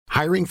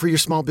Hiring for your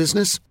small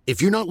business?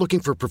 If you're not looking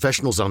for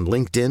professionals on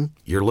LinkedIn,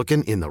 you're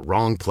looking in the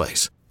wrong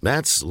place.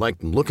 That's like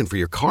looking for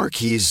your car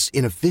keys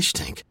in a fish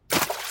tank.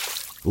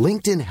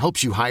 LinkedIn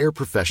helps you hire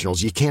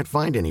professionals you can't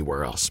find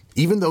anywhere else,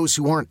 even those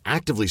who aren't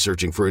actively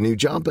searching for a new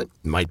job but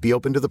might be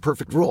open to the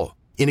perfect role.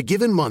 In a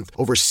given month,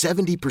 over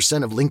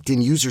 70% of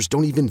LinkedIn users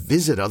don't even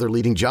visit other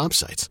leading job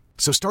sites.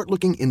 So start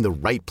looking in the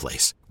right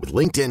place. With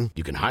LinkedIn,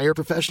 you can hire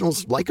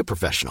professionals like a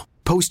professional.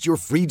 Post your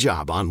free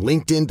job on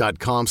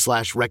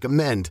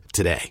linkedin.com/recommend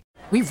today.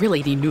 We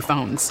really need new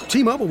phones.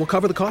 T-Mobile will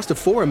cover the cost of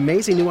 4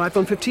 amazing new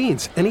iPhone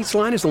 15s, and each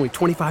line is only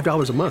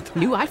 $25 a month.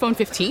 New iPhone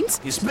 15s?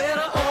 It's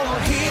better over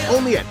here.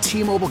 Only at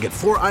T-Mobile, get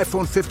 4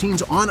 iPhone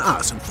 15s on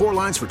us and 4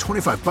 lines for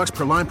 $25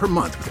 per line per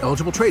month with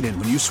eligible trade-in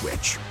when you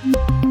switch.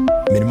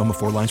 Minimum of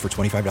 4 lines for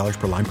 $25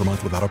 per line per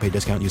month with autopay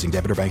discount using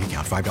debit or bank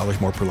account.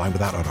 $5 more per line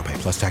without autopay,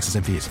 plus taxes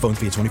and fees. Phone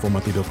fee at 24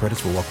 monthly bill credits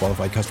for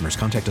well-qualified customers.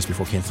 Contact us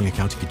before canceling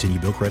account to continue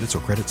bill credits or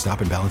credit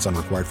stop and balance on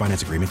required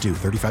finance agreement due.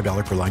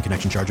 $35 per line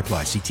connection charge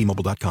applies. See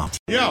T-Mobile.com.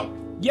 Yo!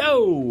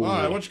 All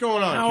right, what's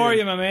going on? How kid? are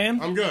you, my man?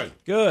 I'm good.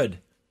 Good.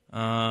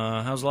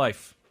 How's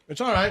life?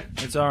 It's all right.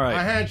 It's all right.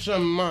 I had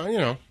some,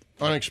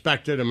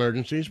 unexpected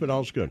emergencies, but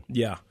all's good.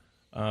 Yeah.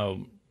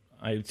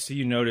 I see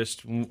you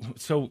noticed.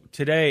 So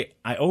today,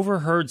 I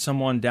overheard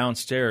someone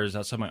downstairs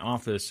outside my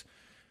office.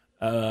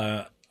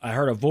 I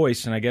heard a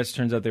voice, and I guess it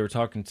turns out they were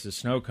talking to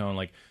Snow Cone.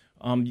 Like,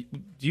 do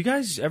you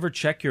guys ever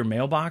check your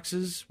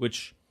mailboxes?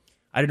 Which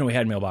I didn't know we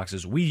had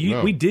mailboxes.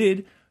 We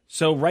did.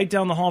 So right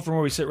down the hall from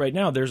where we sit right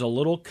now, there's a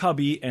little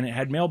cubby, and it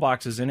had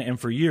mailboxes in it. And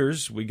for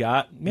years, we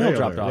got mail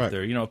dropped off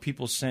there. You know,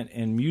 people sent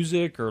in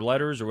music or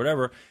letters or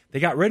whatever. They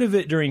got rid of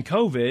it during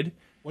COVID.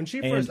 When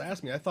she first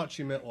asked me, I thought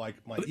she meant like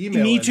my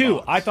email. Me too.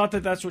 Inbox. I thought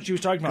that's what she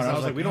was talking about. I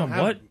was like, we don't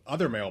have what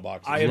other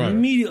mailboxes. I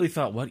immediately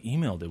thought, what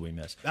email did we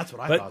miss? That's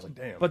what I thought. I was like,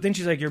 damn. But then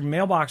she's like, your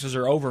mailboxes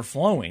are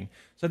overflowing.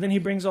 So then he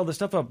brings all this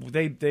stuff up.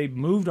 They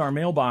moved our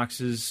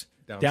mailboxes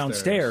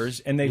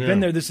downstairs, and they've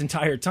been there this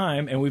entire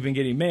time, and we've been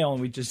getting mail,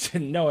 and we just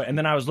didn't know it. And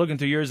then I was looking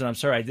through yours, and I'm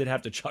sorry, I did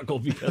have to chuckle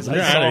because I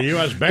saw a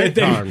U.S. bank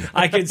card.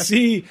 I could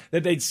see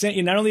that they'd sent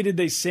you. Not only did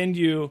they send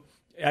you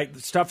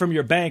stuff from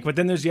your bank, but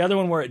then there's the other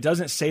one where it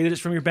doesn't say that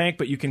it's from your bank,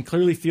 but you can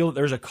clearly feel that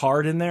there's a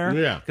card in there.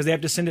 Yeah. Because they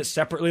have to send it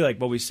separately. Like,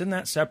 well, we send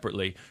that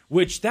separately.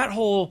 Which that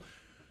whole,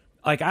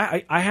 like,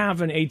 I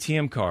have an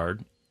ATM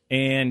card,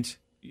 and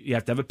you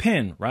have to have a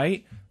PIN,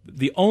 right?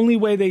 The only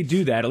way they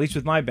do that, at least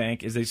with my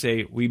bank, is they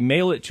say, we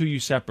mail it to you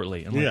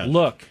separately. I'm like,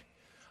 look,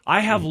 I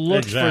have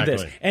looked for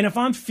this. And if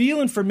I'm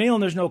feeling for mail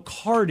and there's no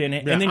card in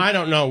it, and then I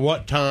don't know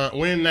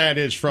when that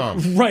is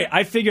from. Right.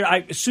 I figured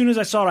as soon as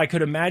I saw it, I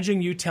could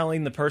imagine you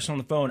telling the person on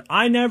the phone,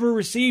 I never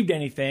received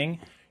anything.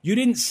 You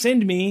didn't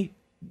send me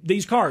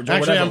these cards. Or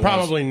Actually, whatever I'm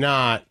probably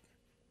not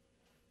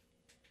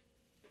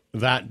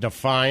that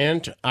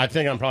defiant. I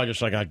think I'm probably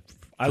just like,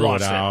 I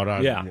lost it out.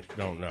 I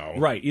don't know.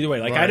 Right. Either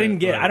way, like I didn't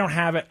get it. I don't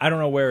have it. I don't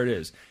know where it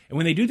is. And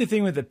when they do the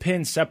thing with the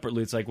pin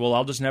separately, it's like, well,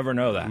 I'll just never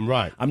know that.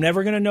 Right. I'm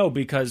never going to know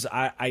because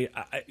I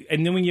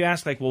and then when you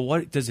ask, like, well,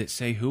 what does it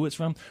say who it's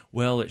from?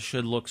 Well, it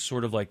should look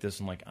sort of like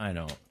this. I'm like, I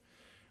don't.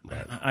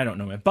 Right. I don't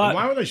know, man. But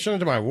why would they send it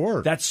to my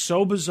work? That's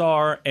so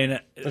bizarre. And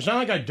it's not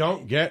like I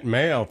don't get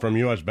mail from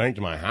U.S. Bank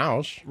to my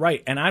house.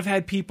 Right. And I've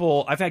had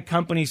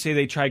companies say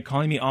they tried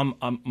calling me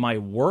on my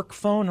work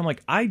phone. I'm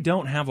like, I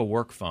don't have a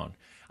work phone.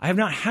 I have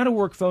not had a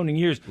work phone in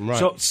years. Right.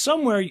 So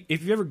somewhere,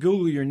 if you ever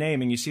Google your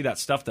name and you see that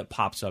stuff that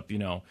pops up,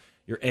 your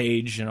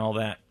age and all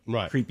that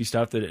creepy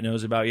stuff that it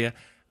knows about you,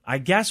 I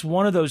guess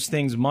one of those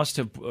things must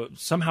have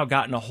somehow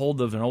gotten a hold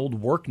of an old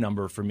work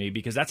number for me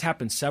because that's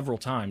happened several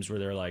times where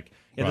they're like,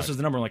 this is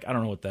the number. I'm like, I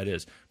don't know what that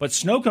is. But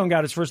Snow Cone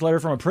got his first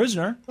letter from a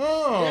prisoner.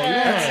 Oh,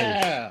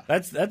 yeah.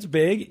 That's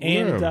big.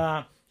 And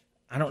I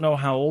don't know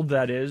how old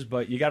that is,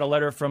 but you got a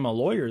letter from a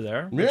lawyer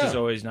there, which is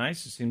always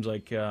nice. It seems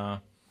like...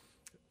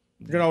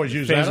 you can always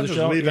use that. I'll just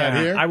leave that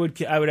here. I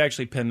would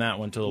actually pin that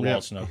one to the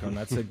wall, Snow Cone.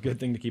 That's a good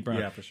thing to keep around.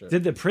 Yeah, for sure.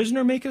 Did the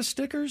prisoner make us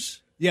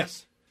stickers?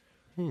 Yes.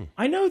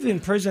 I know that in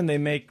prison they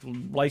make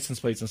license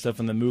plates and stuff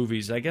in the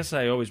movies. I guess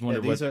I always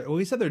wondered well,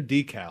 he said they're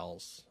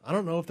decals. I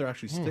don't know if they're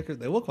actually stickers.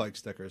 They look like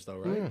stickers, though,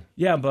 right?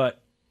 Yeah,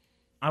 but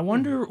I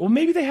wonder. Well,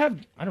 maybe they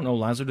have. I don't know,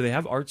 Lazlo. Do they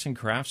have arts and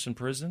crafts in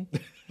prison?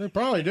 They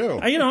probably do.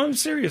 I'm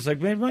serious.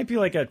 Like, it might be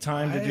like a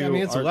time to do. I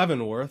mean, it's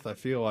Leavenworth. I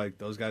feel like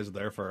those guys are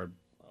there for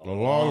a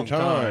long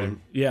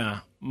time.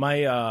 Yeah.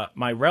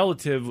 My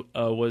relative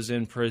was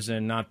in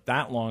prison not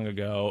that long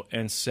ago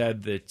and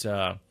said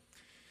that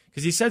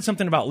because he said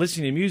something about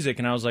listening to music,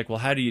 and I was like, well,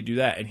 how do you do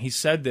that? And he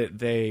said that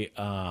they,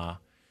 at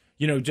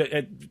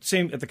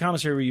the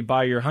commissary where you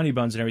buy your honey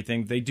buns and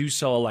everything, they do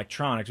sell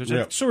electronics, which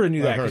I sort of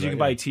knew that because you can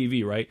buy a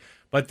TV, right?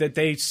 But that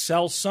they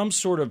sell some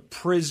sort of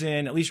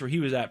prison, at least where he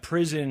was at,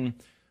 prison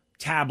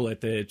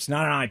tablet that's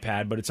not an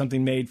iPad, but it's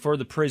something made for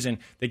the prison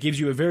that gives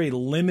you a very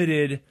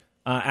limited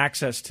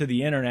access to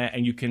the internet,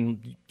 and you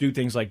can do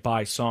things like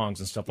buy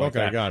songs and stuff like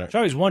that. Okay, got it. So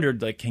I always wondered,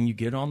 like, can you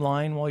get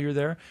online while you're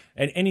there?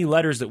 And any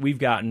letters that we've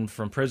gotten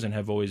from prison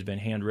have always been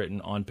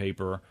handwritten on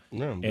paper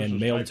and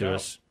mailed to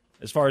us.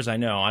 As far as I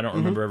know, I don't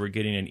remember ever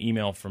getting an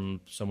email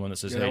from someone that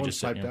says, "Hey, just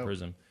sitting in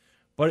prison."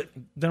 But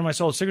then when I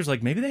saw the stickers,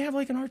 like, maybe they have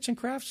like an arts and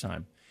crafts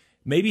time.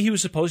 Maybe he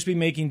was supposed to be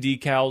making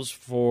decals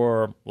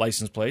for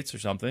license plates or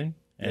something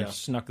and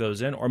snuck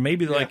those in. Or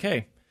maybe they're like,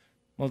 hey,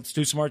 well, let's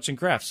do some arts and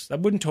crafts. That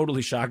wouldn't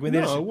totally shock me.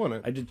 No, it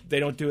wouldn't. They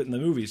don't do it in the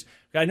movies.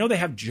 I know they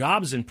have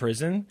jobs in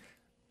prison.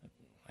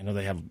 I know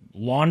they have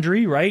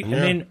laundry, right? Yeah.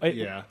 And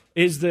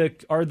then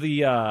are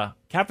the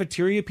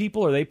cafeteria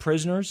people, are they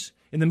prisoners?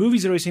 In the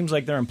movies, it always seems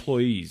like they're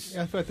employees.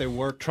 Yeah, I thought they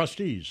work.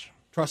 Trustees.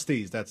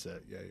 Trustees, that's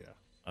it. Yeah.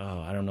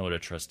 Oh, I don't know what a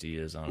trustee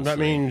is, honestly. That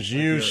means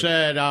you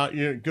said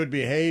you're good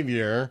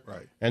behavior,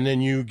 right? And then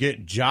you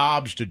get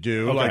jobs to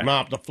do, like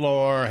mop the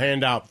floor,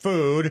 hand out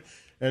food,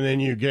 and then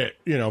you get,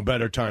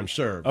 better time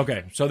served.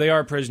 Okay, so they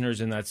are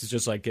prisoners, and that's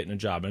just like getting a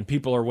job. And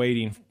people are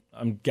waiting.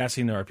 I'm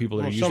guessing there are people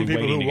that are usually waiting to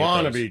get some people who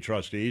want to those. be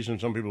trustees and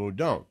some people who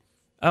don't.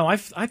 Oh, I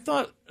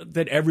thought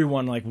that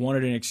everyone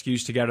wanted an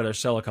excuse to get out of their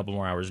cell a couple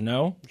more hours.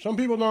 No? Some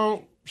people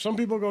don't. Some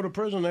people go to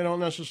prison. They don't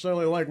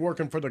necessarily like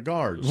working for the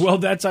guards. Well,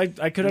 that's I could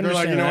They're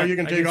understand that. you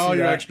can take all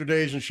your extra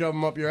days and shove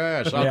them up your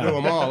ass. I'll do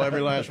them all,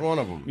 every last one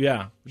of them.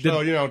 Yeah.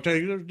 So,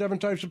 there's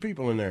different types of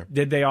people in there.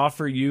 Did they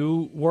offer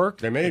you work?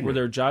 They made me. Were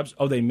there jobs?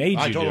 Oh, they made you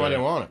I told them I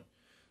didn't want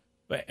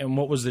it. And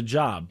what was the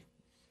job?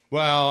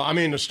 Well, I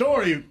mean, the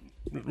story,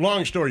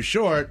 long story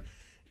short,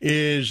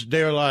 is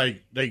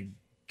they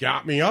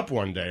got me up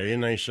one day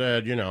and they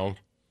said,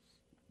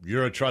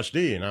 you're a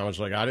trustee. And I was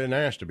like, I didn't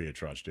ask to be a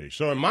trustee.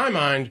 So in my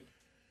mind,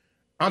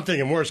 I'm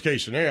thinking worst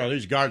case scenario,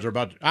 these guards are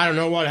about to, I don't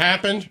know what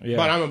happened,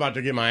 but I'm about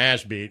to get my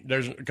ass beat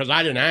because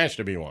I didn't ask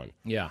to be one.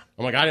 Yeah.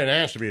 I'm like, I didn't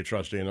ask to be a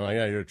trustee. And they're like,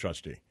 yeah, you're a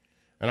trustee.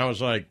 And I was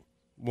like,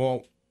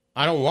 well,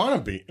 I don't want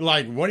to be.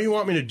 Like, what do you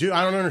want me to do?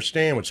 I don't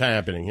understand what's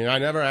happening. I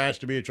never asked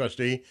to be a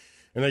trustee.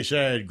 And they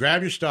said,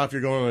 grab your stuff,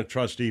 you're going to the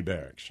trustee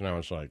barracks. And I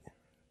was like,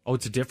 oh,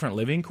 it's a different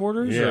living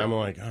quarters? Yeah, I'm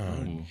like,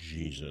 oh,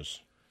 Jesus.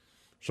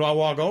 So I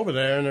walk over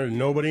there, and there's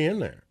nobody in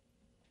there.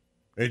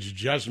 It's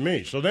just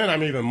me. So then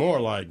I'm even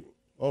more like,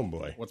 oh,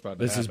 boy. What's about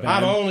this to is happen?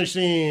 bad.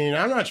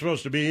 I'm not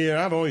supposed to be here.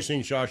 I've only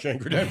seen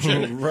Shawshank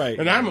Redemption. Right.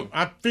 And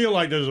I feel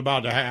like this is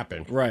about to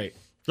happen. Right.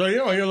 So,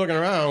 you're looking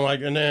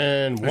around, and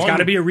then there's got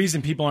to be a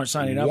reason people aren't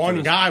signing up.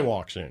 One guy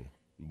walks in.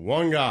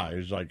 One guy.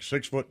 He's like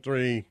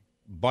 6'3",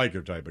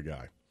 biker type of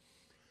guy.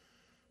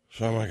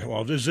 So I'm like,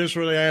 well, is this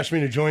where they asked me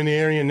to join the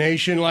Aryan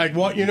Nation? Like,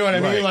 what? You know what I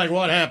mean? Like,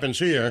 what happens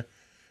here?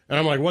 And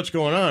I'm like, what's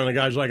going on? And the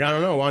guy's like, I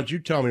don't know. Why don't you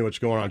tell me what's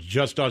going on? It's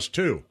just us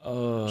two.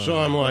 So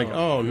I'm like,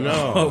 oh,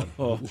 no.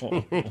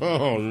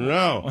 Oh,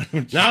 no.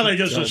 Now they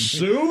just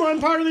assume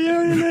I'm part of the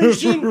Aryan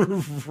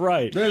Nation?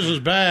 Right. This is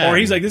bad. Or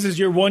he's like, this is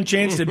your one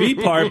chance to be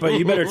part, but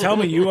you better tell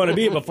me you want to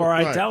be it before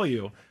I tell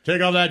you.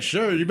 Take off that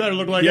shirt. You better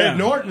look like Ed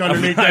Norton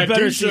underneath that I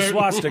better T-shirt. see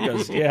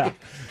swastikas, yeah.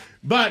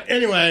 But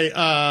anyway.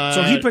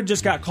 So he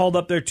just got called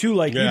up there, too,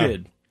 like you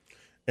did.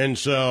 And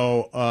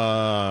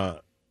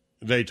so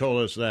they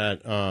told us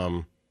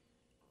that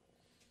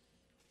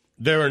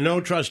there were no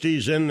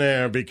trustees in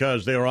there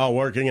because they were all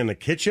working in the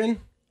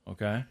kitchen.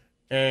 Okay.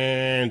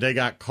 And they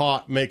got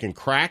caught making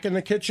crack in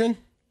the kitchen.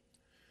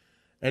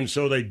 And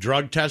so they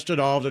drug tested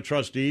all of the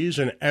trustees,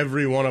 and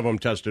every one of them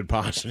tested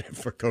positive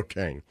for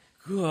cocaine.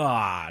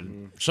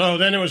 God. So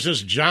then it was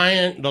this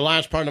giant, the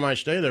last part of my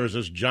stay, there was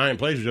this giant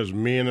place, just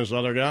me and this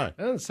other guy. That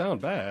doesn't sound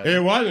bad.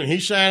 It wasn't.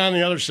 He sat on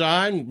the other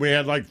side. We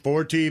had like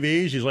 4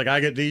 TVs. He's like, I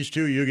get these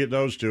 2, you get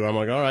those 2. I'm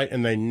like, all right.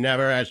 And they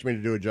never asked me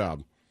to do a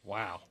job.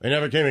 Wow. They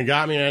never came and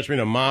got me and asked me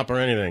to mop or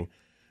anything.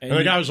 And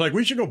the guy was like,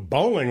 we should go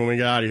bowling when we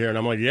get out of here. And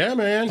I'm like, yeah,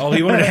 man. Oh,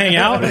 he wanted to hang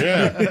out?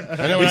 Yeah. And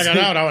then when I got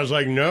out, I was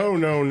like, no.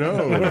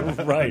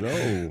 Right.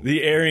 No.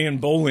 The Aryan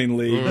Bowling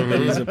League that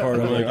he's a part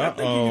of. Like, I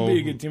think you could be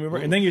a good team member.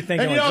 And then you're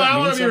thinking, and I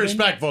want to be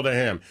respectful to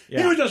him.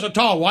 Yeah. He was just a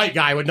tall white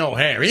guy with no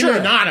hair. He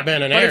would not have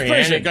been an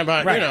Aryan.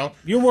 Right.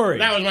 You're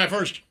worried. That was my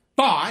first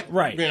thought.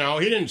 Right.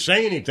 He didn't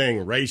say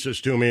anything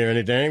racist to me or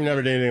anything. He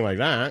never did anything like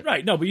that.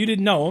 Right. No, but you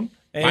didn't know him.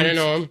 I didn't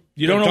know him.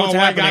 You don't know what's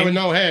happening. Tall white guy with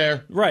no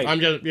hair. Right. I'm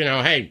just,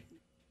 hey,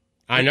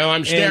 I know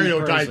I'm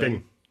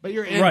stereotyping. But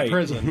you're in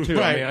prison, too.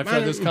 Right. I mean, I've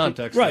had this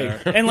context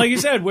right. there. And like you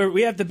said,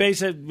 we have to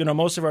base it,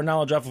 most of our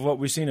knowledge off of what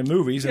we've seen in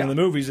movies. And in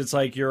the movies, it's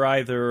like you're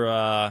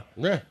either,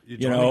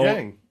 you know, the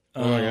gang.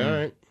 All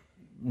right.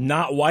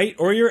 Not white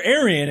or you're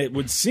Aryan, it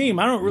would seem.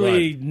 I don't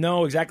really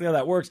know exactly how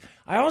that works.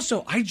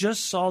 I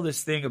just saw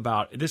this thing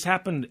about, this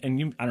happened,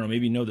 and I don't know,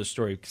 maybe you know this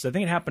story, because I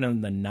think it happened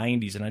in the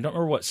 90s, and I don't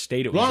remember what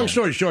state it was Long in.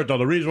 story short, though,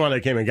 the reason why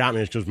they came and got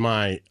me is because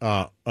my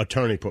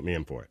attorney put me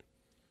in for it.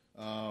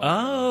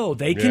 Oh,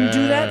 they can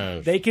do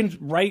that? They can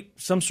write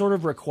some sort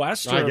of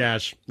request? I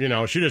guess.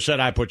 She just said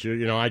I put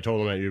you, I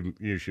told them that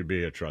you should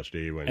be a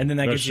trustee when and then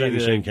that the gets you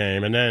sentencing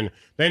came. And then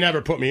they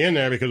never put me in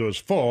there because it was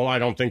full. I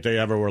don't think they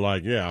ever were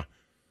like,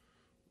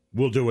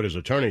 we'll do what his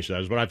attorney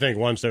says. But I think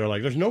once they were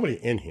like, there's nobody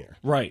in here.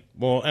 Right.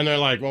 Well, and they're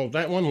like, well,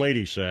 that one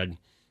lady said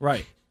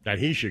that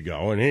he should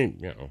go. And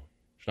he,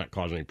 it's not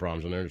causing any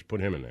problems in there. Just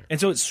put him in there. And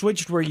so it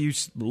switched where you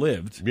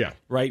lived. Yeah.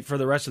 Right, for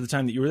the rest of the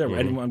time that you were there.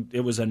 Mm-hmm. It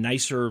was a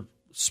nicer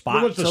spot.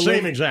 Well, it was the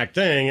same exact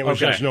thing. It was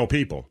just no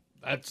people.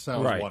 That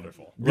sounds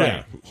wonderful.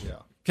 Right.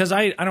 Because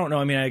I don't know.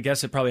 I mean, I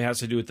guess it probably has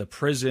to do with the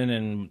prison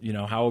and,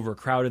 how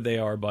overcrowded they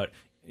are. But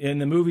in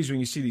the movies when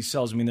you see these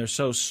cells, I mean, they're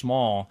so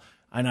small,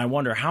 and I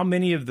wonder how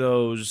many of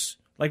those,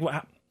 like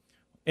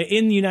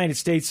in the United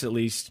States at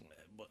least,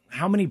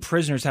 how many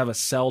prisoners have a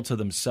cell to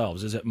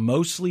themselves? Is it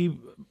mostly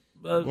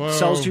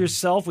cells to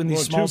yourself in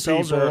these small two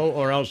cells? People,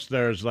 or else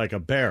there's like a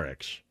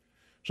barracks.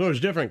 So there's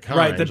different kinds.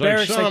 Right, the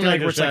barracks, like some like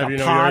they where just it's like have, a you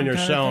know, pod you're in your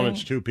kind of cell and thing?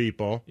 it's two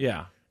people.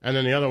 Yeah. And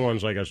then the other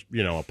one's like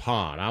a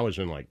pod. I was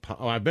in like,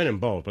 I've been in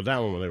both, but that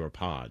one where they were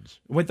pods.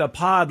 With the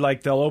pod,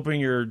 like they'll open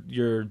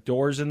your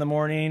doors in the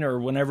morning or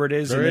whenever it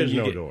is. There and then is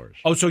you no doors.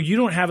 Oh, so you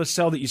don't have a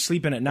cell that you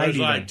sleep in at night There's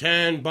even? like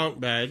 10 bunk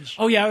beds.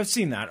 Oh, yeah, I've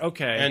seen that.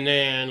 Okay. And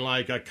then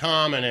like a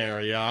common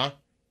area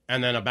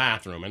and then a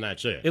bathroom, and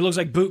that's it. It looks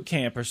like boot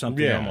camp or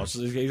something Yeah. almost.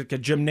 It's like a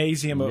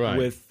gymnasium Right.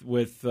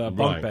 with bunk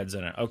Right. beds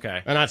in it.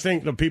 Okay. And I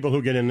think the people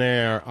who get in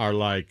there are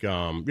like, they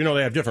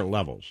have different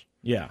levels.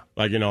 Yeah.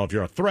 Like, if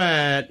you're a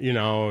threat,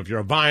 if you're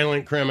a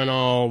violent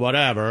criminal,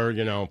 whatever,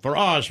 for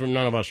us,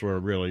 none of us were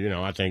really,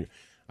 I think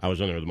I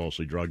was in there with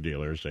mostly drug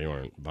dealers. They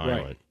weren't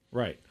violent.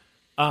 Right.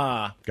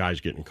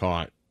 Guys getting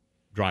caught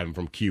driving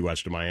from Key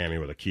West to Miami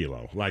with a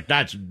kilo. Like,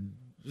 that's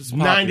It's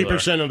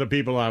 90% of the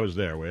people I was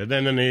there with.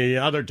 And then the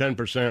other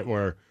 10%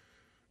 were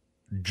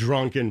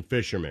drunken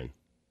fishermen.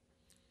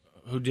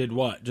 Who did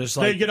what? Just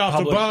like They get off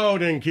public- the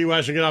boat in Key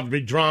West and get off and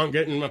be drunk,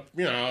 getting,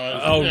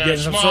 getting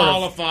some sort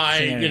small of fight,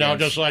 shenanigans.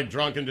 just like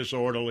drunk and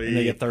disorderly. And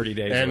they get 30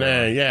 days And or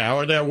whatever.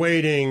 or they're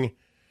waiting.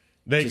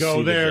 They To go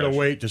see the there to judge.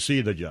 wait to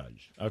see the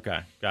judge.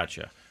 Okay,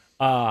 gotcha.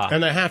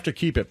 And they have to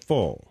keep it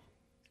full.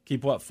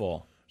 Keep what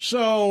full?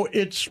 So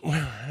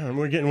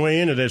we're getting way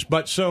into this,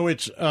 but so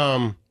it's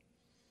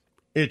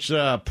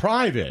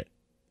private.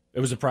 It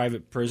was a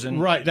private prison?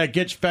 Right, that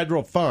gets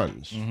federal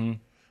funds. Mm-hmm.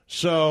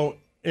 So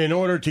in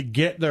order to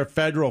get their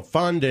federal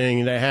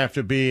funding, they have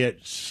to be at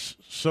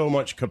so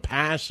much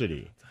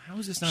capacity. How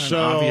is this not an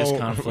obvious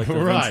conflict of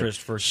interest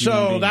for human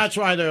So beings? that's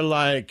why they're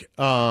like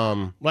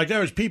there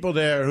was people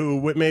there who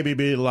would maybe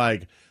be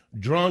like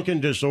drunk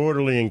and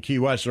disorderly in Key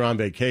West or on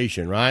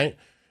vacation, right?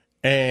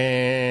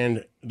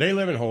 And they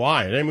live in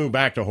Hawaii. They moved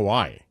back to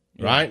Hawaii,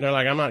 right? They're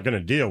like, I'm not going to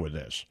deal with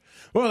this.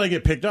 Well, they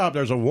get picked up.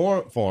 There's a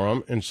warrant for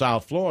them in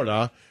South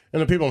Florida.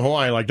 And the people in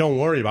Hawaii are like, don't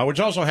worry about it, which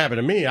also happened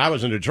to me. I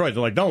was in Detroit.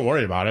 They're like, don't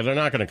worry about it. They're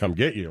not going to come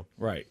get you.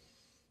 Right.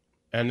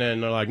 And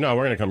then they're like, no,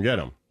 we're going to come get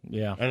them.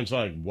 Yeah. And it's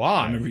like,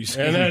 why? remember you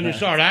saying And then that. you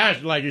start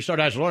asking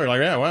the lawyer, like,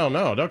 yeah, well,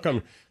 no, they'll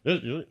come.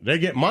 They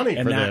get money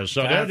And for that- this.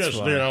 So they're that's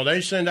just, why. they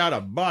send out a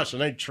bus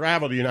and they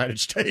travel the United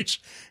States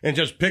and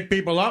just pick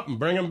people up and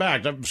bring them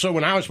back. So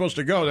when I was supposed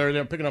to go,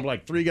 they're picking up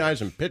like 3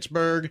 guys in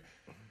Pittsburgh,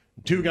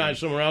 2 guys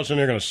somewhere else, and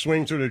they're going to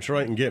swing through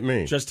Detroit and get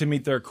me. Just to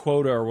meet their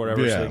quota or whatever,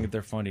 so Yeah. they can get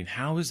their funding.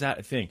 How is that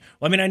a thing?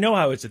 Well, I mean, I know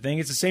how it's a thing.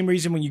 It's the same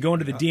reason when you go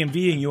into the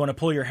DMV and you want to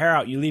pull your hair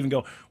out, you leave and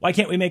go, why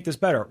can't we make this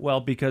better?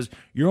 Well, because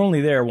you're only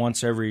there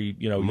once every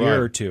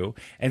year or two,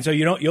 and so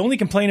you only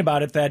complain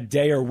about it that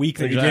day or week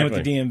that you're dealing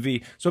with the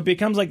DMV. So it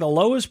becomes like the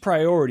lowest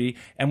priority.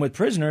 And with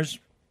prisoners,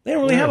 they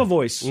don't really have a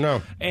voice.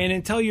 No. And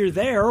until you're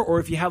there, or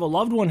if you have a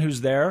loved one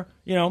who's there,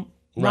 not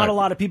Right. a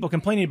lot of people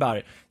complaining about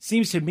it.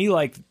 Seems to me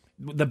like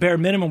the bare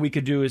minimum we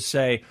could do is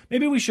say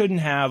maybe we shouldn't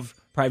have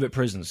private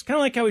prisons. Kind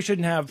of like how we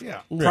shouldn't have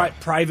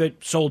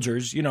private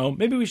soldiers.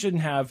 Maybe we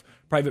shouldn't have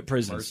private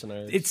prisons.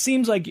 Mercenaries. It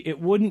seems like it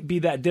wouldn't be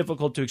that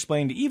difficult to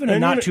explain to even a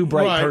not too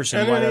bright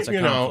person and why then, that's a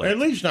conflict. at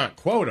least not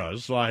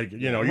quotas. Like,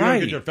 you don't Right.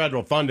 get your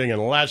federal funding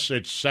unless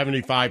it's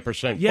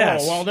 75% full.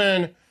 Yes. Well,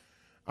 then,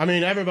 I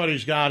mean,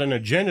 everybody's got an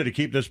agenda to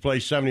keep this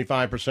place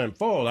 75%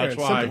 full. That's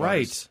it's why, simple.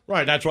 Right.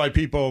 Right. That's why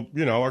people,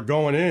 are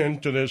going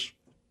into this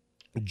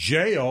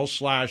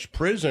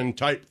jail/prison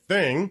type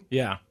thing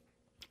Yeah,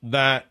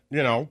 that,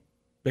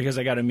 because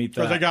I got to meet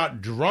because that. they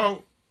got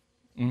drunk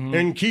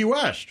in Key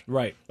West.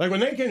 Right. Like when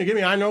they came to get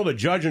me, I know the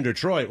judge in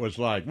Detroit was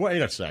like,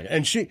 wait a second.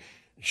 And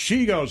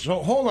she goes, so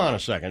hold on a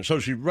second. So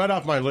she read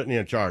off my litany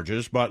of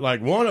charges, but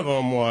like one of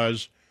them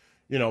was,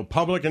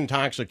 public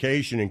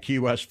intoxication in Key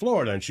West,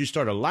 Florida. And she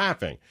started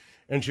laughing.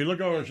 And she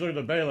looked over and she looked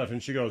at the bailiff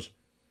and she goes,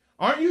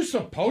 aren't you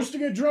supposed to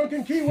get drunk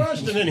in Key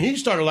West? And then he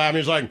started laughing.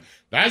 He's like,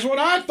 that's what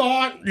I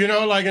thought.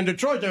 Like in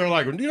Detroit, they were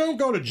like, you don't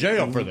go to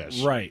jail for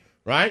this. Right.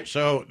 Right?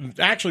 So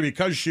actually,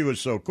 because she was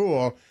so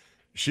cool,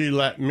 she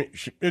let me.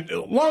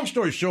 Long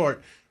story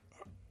short,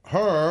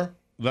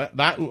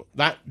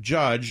 that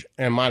judge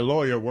and my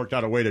lawyer worked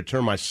out a way to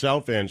turn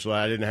myself in so that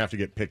I didn't have to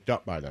get picked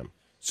up by them.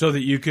 So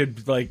that you could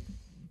Fly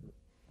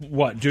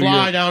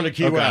down to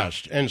Key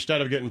West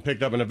instead of getting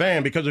picked up in a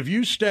van. Because if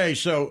you stay,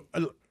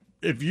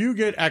 if you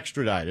get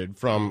extradited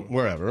from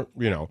wherever,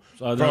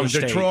 from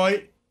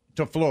Detroit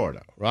to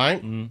Florida, right?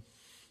 Mm-hmm.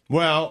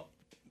 Well,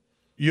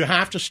 you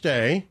have to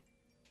stay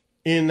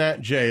in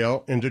that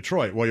jail in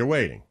Detroit while you're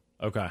waiting.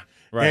 Okay.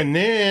 Right. And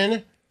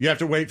then you have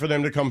to wait for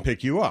them to come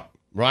pick you up,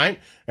 right?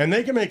 And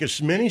they can make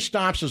as many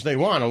stops as they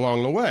want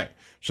along the way.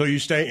 So you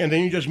stay, and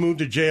then you just move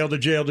to jail to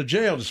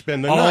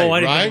spend the night, I didn't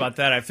right? think about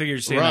that. I figured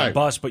you'd stay on a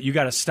bus, but you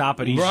got to stop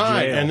at each jail.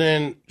 And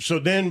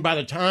then by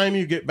the time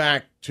you get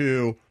back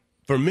to,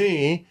 for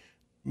me,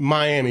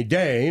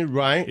 Miami-Dade,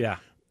 right? Yeah.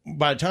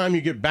 By the time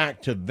you get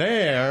back to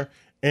there,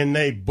 and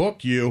they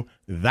book you,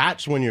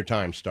 that's when your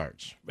time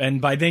starts. And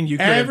by then you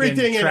could everything have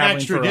been in traveling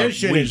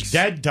extradition for is weeks.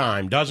 dead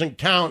time. Doesn't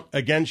count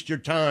against your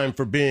time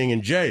for being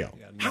in jail.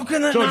 How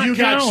can that So not if you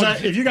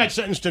count? if you got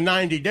sentenced to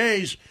 90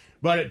 days,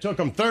 but it took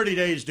them 30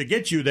 days to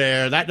get you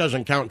there, that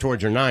doesn't count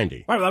towards your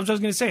 90. Right, well, I was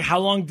just going to say, how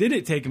long did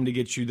it take him to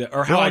get you there,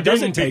 or how Well, long it does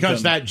didn't it take because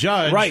him? that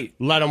judge Right.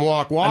 let him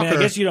walk Walker. I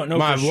guess you don't know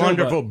my for sure,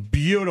 wonderful, but-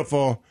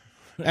 beautiful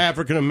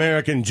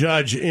African-American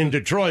judge in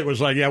Detroit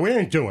was like, yeah, we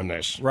ain't doing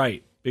this.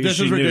 Right. because This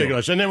she is knew.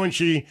 ridiculous. And then when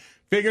she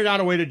figured out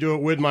a way to do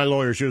it with my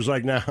lawyer, she was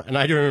like, "Now," and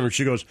I do remember,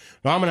 she goes,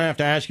 "No, I'm going to have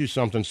to ask you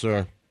something,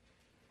 sir."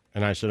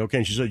 And I said, "Okay."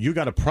 And she said, "You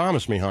got to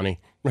promise me, honey."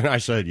 And I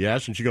said,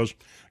 "Yes." And she goes,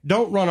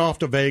 "Don't run off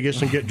to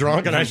Vegas and get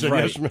drunk." And I said,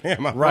 Right. "Yes,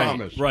 ma'am, I Right,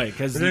 promise." right,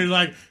 'cause they're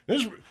like,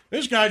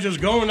 this guy's just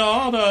going to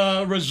all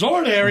the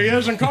resort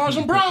areas and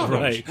causing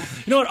problems. Right.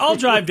 You know what? I'll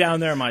drive down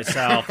there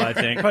myself, I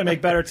think. Probably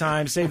make better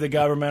time, save the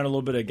government a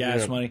little bit of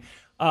gas money.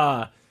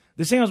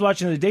 This thing I was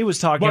watching the other day was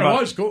talking But about...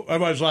 it was cool. It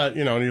was like,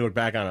 and you look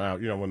back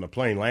on it, when the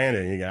plane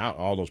landed and you get out,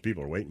 all those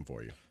people are waiting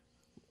for you.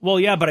 Well,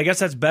 yeah, but I guess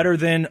that's better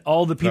than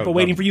all the people No,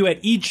 waiting for you at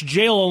each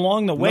jail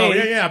along the way. No,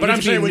 yeah. But You I'm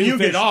get to be saying when new you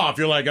get fish. off,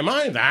 you're like, am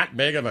I that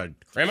big of a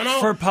criminal?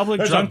 For public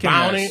There's drunkenness. a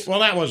bounty. Well,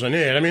 that wasn't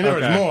it. I mean, there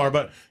was Okay. more,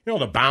 but,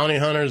 the bounty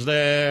hunter's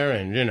there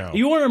and,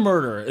 You weren't a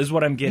murderer, is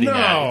what I'm getting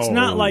at. It's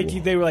not like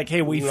they were like,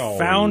 hey, we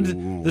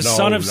found the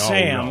son of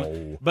Sam,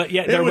 no. but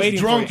yet It they're was waiting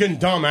drunk for you. and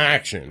dumb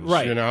actions.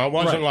 Right. It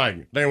wasn't Right.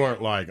 like, they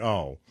weren't like,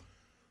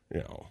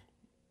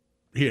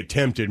 he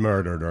attempted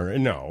murder or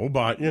no,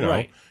 but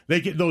Right. they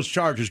get those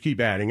charges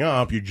keep adding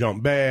up. You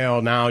jump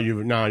bail, now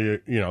you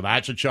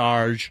that's a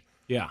charge.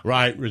 Yeah.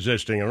 Right,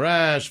 resisting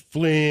arrest,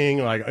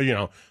 fleeing, all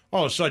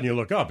of a sudden you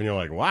look up and you're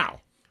like, wow,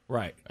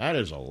 Right. that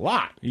is a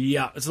lot.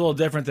 Yeah, it's a little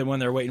different than when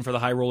they're waiting for the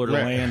high roller to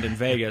Right. land in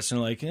Vegas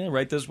and like,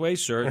 right this way,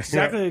 sir.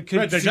 Exactly, Right,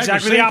 the it's exact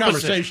exactly same the opposite.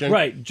 conversation.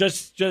 Right,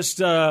 just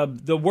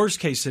the worst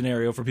case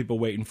scenario for people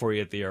waiting for you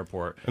at the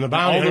airport. And the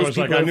bounty All hunter those was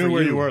like, people I are knew for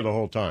where you were the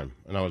whole time.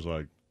 And I was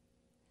like,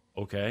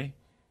 Okay.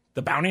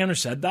 The bounty hunter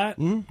said that?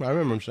 I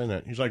remember him saying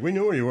that. He's like, we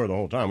knew where you were the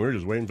whole time. We were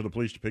just waiting for the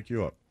police to pick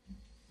you up.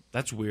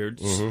 That's weird.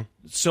 Mm-hmm.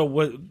 So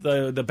what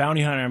the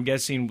bounty hunter, I'm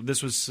guessing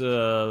this was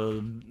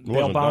bail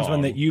wasn't bondsman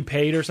Dog. that you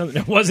paid or something?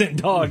 It wasn't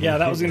Dog. Yeah,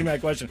 that was going to be my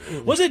question.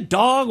 Was it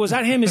Dog? Was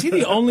that him? Is he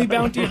the only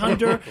bounty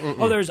hunter?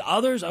 Oh, there's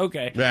others?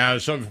 Okay. Yeah,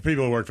 some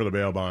people who work for the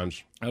bail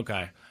bonds.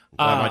 Okay.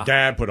 My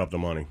dad put up the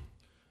money.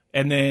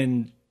 And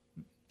then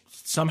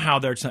somehow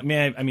they're I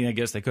mean, I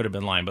guess they could have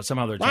been lying, but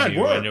somehow they're telling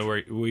I'd you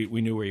worked.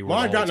 we knew where you were. Well,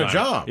 the I'd whole gotten a time.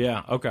 job.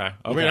 Yeah. Okay.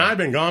 I mean, I've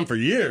been gone for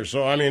years,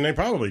 so, they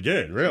probably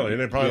did, really.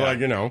 They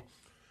probably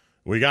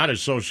we got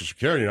his Social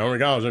Security number.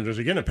 Does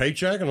he get a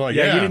paycheck? And I'm like,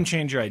 yeah, you didn't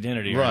change your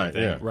identity or Right,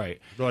 anything. yeah. Right.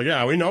 They're like,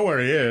 yeah, we know where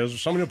he is.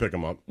 Somebody will pick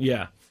him up.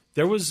 Yeah.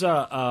 There was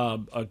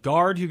a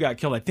guard who got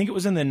killed. I think it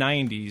was in the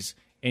 90s.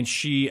 And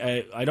she, I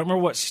don't remember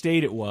what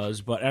state it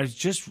was, but I was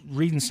just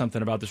reading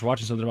something about this,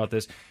 watching something about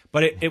this.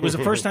 But it was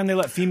the first time they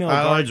let female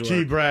guards like work.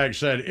 T. Bragg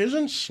said,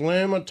 isn't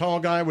Slim a tall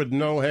guy with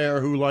no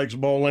hair who likes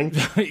bowling?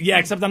 Yeah,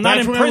 except I'm not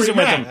That's in where prison we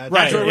with met. him. That's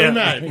Right. where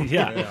yeah. we met.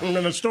 Yeah. And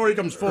then the story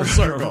comes full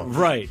circle.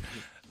 Right.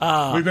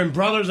 We've been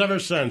brothers ever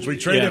since. We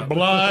traded Yeah.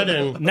 blood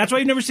and And that's why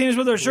you've never seen us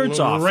with our shirts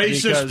off.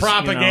 racist because,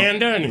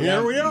 propaganda, and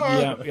here we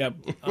are. Yeah.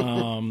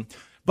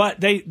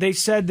 But they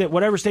said that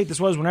whatever state this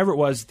was, whenever it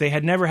was, they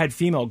had never had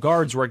female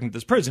guards working at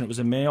this prison. It was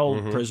a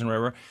male prison,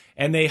 whatever.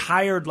 And they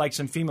hired like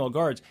some female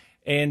guards.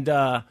 And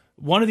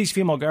one of these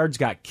female guards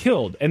got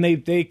killed, and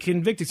they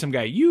convicted some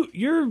guy.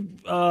 You're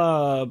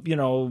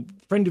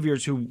friend of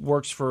yours who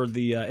works for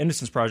the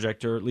Innocence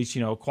Project, or at least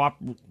not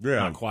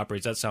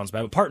cooperates. That sounds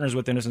bad, but partners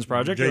with Innocence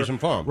Project. Jason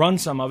Flom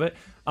runs some of it.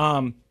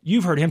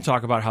 You've heard him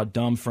talk about how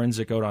dumb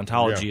forensic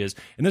odontology is,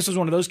 and this was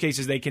one of those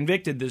cases. They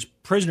convicted this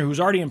prisoner who's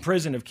already in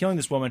prison of killing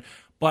this woman.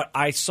 But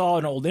I saw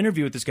an old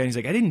interview with this guy, and he's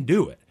like, I didn't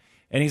do it.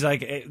 And he's like,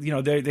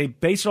 they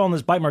based it on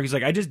this bite mark. He's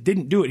like, I just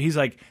didn't do it. He's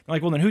like,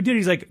 well, then who did?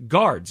 He's like,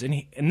 guards.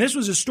 And this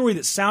was a story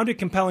that sounded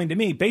compelling to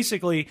me.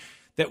 Basically,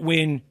 that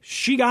when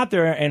she got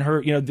there and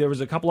her, there was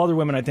a couple other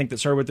women I think that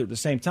served with her at the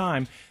same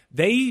time.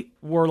 They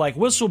were like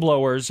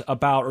whistleblowers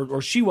about,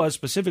 or she was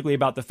specifically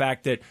about the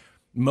fact that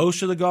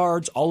most of the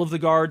guards, all of the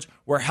guards,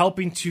 were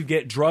helping to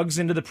get drugs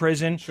into the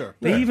prison. Sure.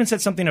 They even said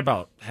something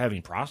about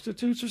having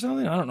prostitutes or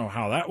something. I don't know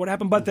how that would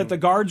happen, but that the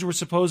guards were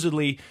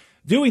supposedly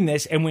doing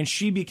this. And when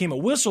she became a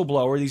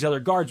whistleblower, these other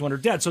guards went her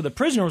dead. So the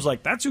prisoner was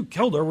like, that's who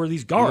killed her, were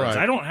these guards. Right.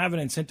 I don't have an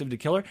incentive to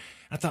kill her.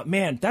 I thought,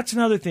 man, that's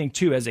another thing,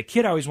 too. As a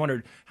kid, I always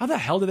wondered, how the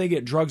hell do they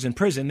get drugs in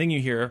prison? Then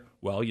you hear,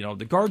 well,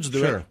 the guards do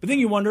Sure. it. But then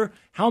you wonder,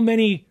 how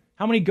many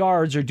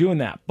guards are doing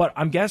that? But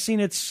I'm guessing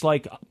it's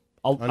like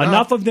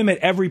enough of them at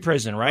every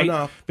prison, right?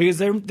 Enough. Because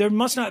there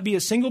must not be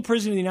a single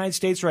prison in the United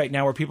States right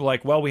now where people are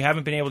like, well, we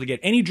haven't been able to get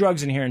any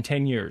drugs in here in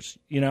 10 years,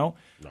 No.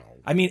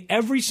 I mean,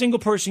 every single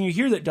person you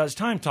hear that does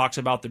time talks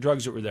about the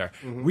drugs that were there.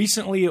 Mm-hmm.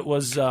 Recently, it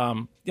was, I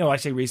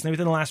say recently,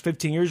 within the last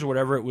 15 years or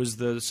whatever, it was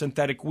the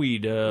synthetic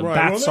weed, Right.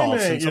 bath Well,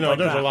 salts, and stuff like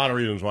there's that. a lot of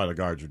reasons why the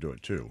guards would do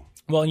it, too.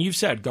 Well, and you've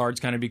said guards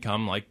kind of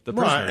become like the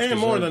prisoners. Right, and 'cause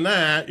more they're- than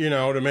that,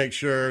 to make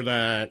sure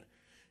that,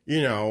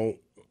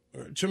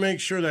 to make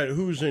sure that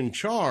who's in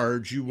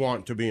charge, you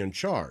want to be in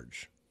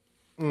charge.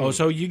 Oh,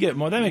 so you get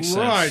more. That makes sense.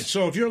 Right.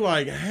 So if you're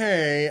like,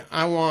 hey,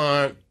 I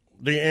want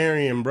the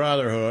Aryan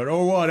Brotherhood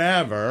or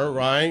whatever,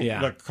 right?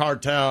 Yeah. The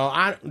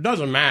cartel.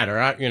 Doesn't matter.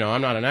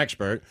 I'm not an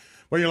expert.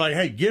 But you're like,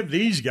 hey, give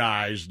these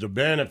guys the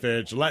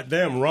benefits. Let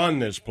them run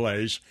this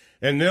place,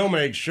 and they'll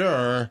make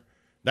sure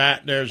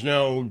that there's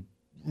no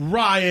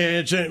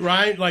riots,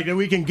 right? Like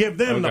we can give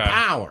them the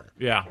power.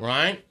 Yeah.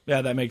 Right?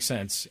 Yeah, that makes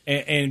sense.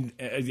 And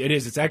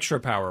it's extra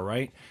power,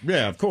 right?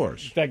 Yeah, of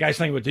course. That guy's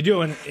telling you what to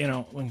do, and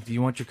do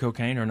you want your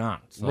cocaine or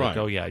not? It's like, Right.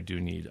 oh yeah, I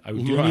do need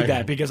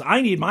that because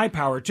I need my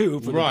power too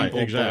for the people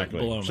exactly.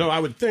 below me. So I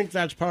would think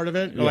that's part of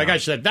it. Like I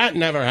said, that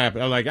never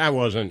happened. Like I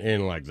wasn't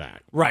in like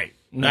that. Right.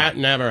 No. That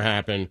never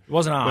happened. It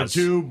wasn't Oz.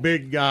 The two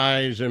big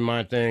guys in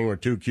my thing were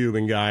two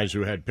Cuban guys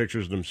who had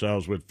pictures of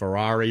themselves with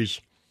Ferraris.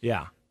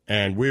 Yeah.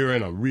 And we were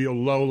in a real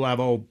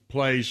low-level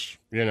place,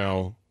 Probably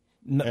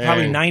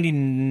 90%,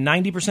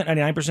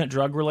 99%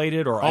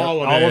 drug-related or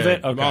all of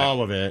it? Okay.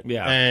 All of it.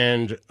 Yeah.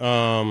 And,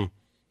 I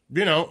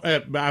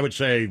would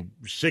say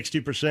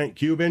 60%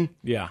 Cuban.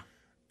 Yeah.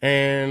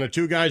 And the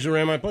two guys who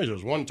ran my place,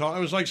 it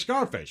was like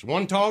Scarface.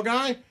 One tall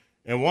guy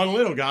and one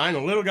little guy, and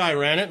the little guy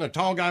ran it, and the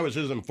tall guy was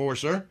his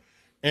enforcer.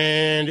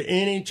 And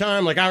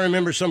anytime, like I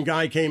remember some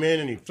guy came in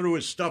and he threw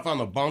his stuff on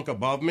the bunk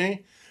above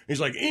me. He's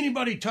like,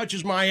 anybody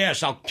touches my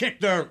ass, I'll kick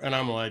their... And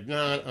I'm like,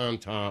 not on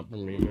top of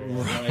me.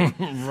 Right.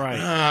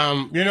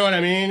 Right. You know what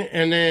I mean?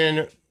 And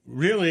then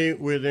really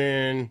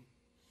within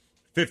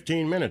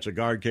 15 minutes, a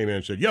guard came in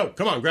and said, yo,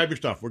 come on, grab your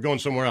stuff. We're going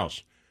somewhere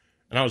else.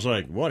 And I was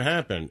like, what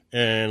happened?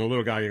 And the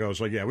little guy goes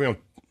like, yeah,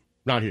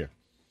 not here.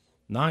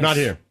 Nice. Not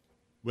here.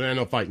 We ain't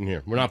no fighting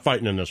here. We're not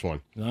fighting in this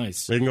one.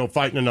 Nice. We can go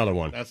fight in another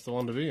one. That's the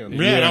one to be in.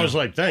 Yeah, and I was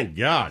like, thank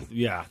God.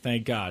 Yeah,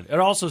 thank God. It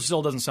also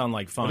still doesn't sound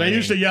like fun. They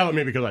used to yell at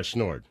me because I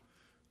snored.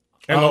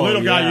 And the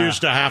little guy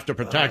used to have to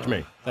protect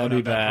me. That'd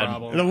be bad.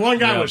 The one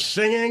guy was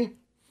singing,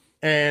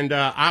 and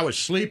I was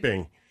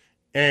sleeping.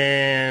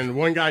 And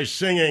one guy's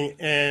singing,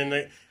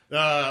 and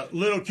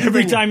little Cuban...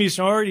 Every time you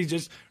snore, he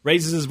just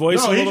raises his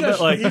voice a little bit,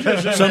 like,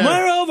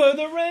 somewhere over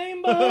the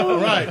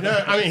rainbow. Right.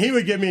 No, I mean, he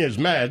would give me his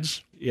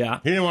meds. Yeah.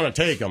 He didn't want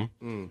to take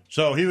them.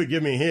 So he would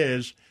give me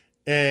his,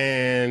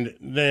 and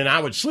then I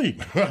would sleep.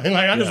 Like,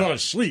 I just want to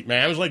sleep,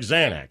 man. It was like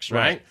Xanax,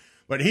 right?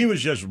 But he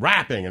was just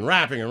rapping and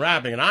rapping and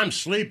rapping, and I'm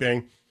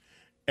sleeping.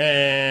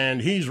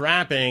 And he's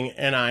rapping,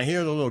 and I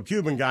hear the little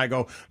Cuban guy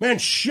go, man,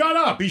 shut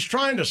up. He's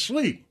trying to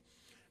sleep.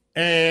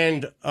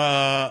 And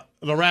the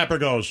rapper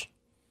goes,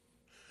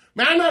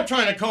 man, I'm not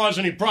trying to cause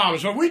any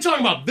problems. Are we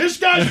talking about this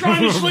guy's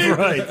trying to sleep?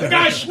 Right. The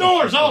guy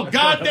snores all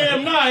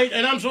goddamn night,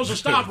 and I'm supposed to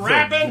stop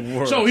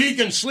rapping so he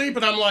can sleep?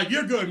 And I'm like,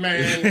 you're good,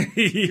 man.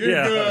 You're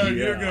good.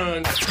 You're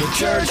good.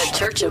 The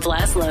Church of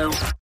Laszlo.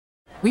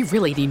 We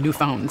really need new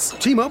phones.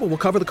 T-Mobile will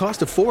cover the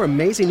cost of 4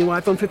 amazing new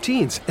iPhone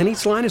 15s, and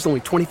each line is only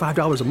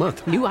 $25 a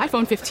month. New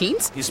iPhone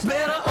 15s? It's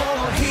better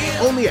over here.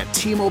 Only at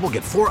T-Mobile,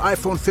 get 4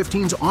 iPhone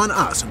 15s on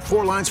us and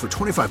 4 lines for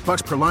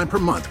 $25 per line per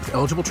month with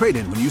eligible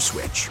trade-in when you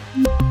switch.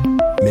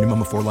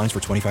 Minimum of 4 lines for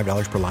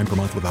 $25 per line per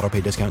month with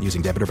autopay discount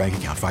using debit or bank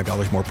account.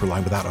 $5 more per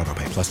line without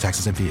autopay, plus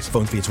taxes and fees.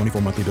 Phone fee at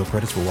 24 monthly bill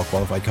credits for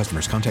well-qualified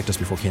customers. Contact us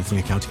before canceling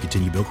account to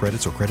continue bill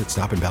credits or credit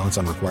stop and balance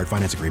on required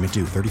finance agreement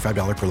due.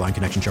 $35 per line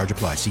connection charge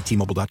applies. See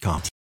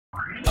T-Mobile.com.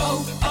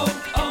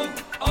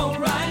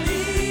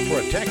 O'Reilly.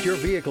 Protect your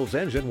vehicle's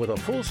engine with a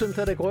full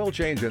synthetic oil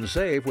change and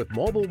save with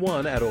Mobil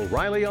 1 at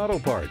O'Reilly Auto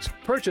Parts.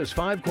 Purchase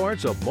 5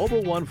 quarts of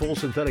Mobil 1 full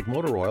synthetic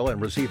motor oil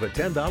and receive a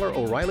 $10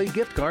 O'Reilly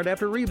gift card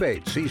after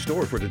rebate. See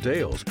store for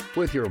details.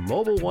 With your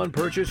Mobil 1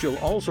 purchase, you'll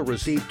also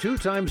receive 2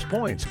 times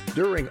points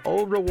during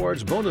O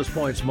Rewards Bonus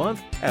Points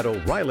Month at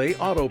O'Reilly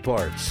Auto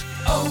Parts.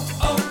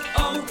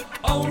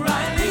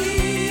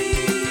 O'Reilly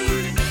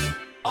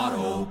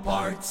Auto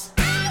Parts.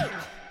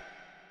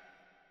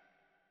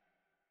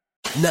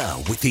 Now,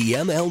 with the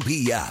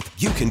MLB app,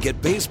 you can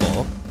get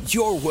baseball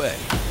your way.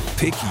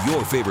 Pick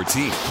your favorite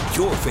team,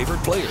 your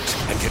favorite players,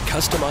 and get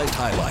customized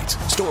highlights,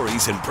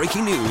 stories, and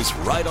breaking news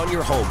right on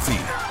your home feed.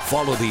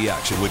 Follow the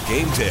action with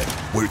Game Tip,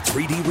 where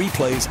 3D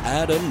replays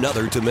add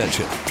another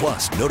dimension.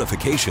 Plus,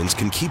 notifications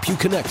can keep you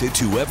connected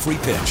to every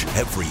pitch,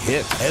 every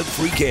hit,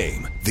 every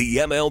game. The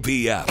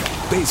MLB app.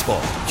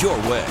 Baseball your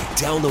way.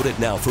 Download it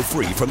now for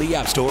free from the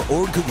App Store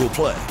or Google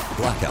Play.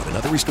 Blackout and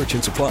other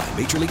restrictions apply.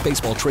 Major League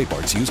Baseball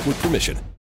trademarks used with permission.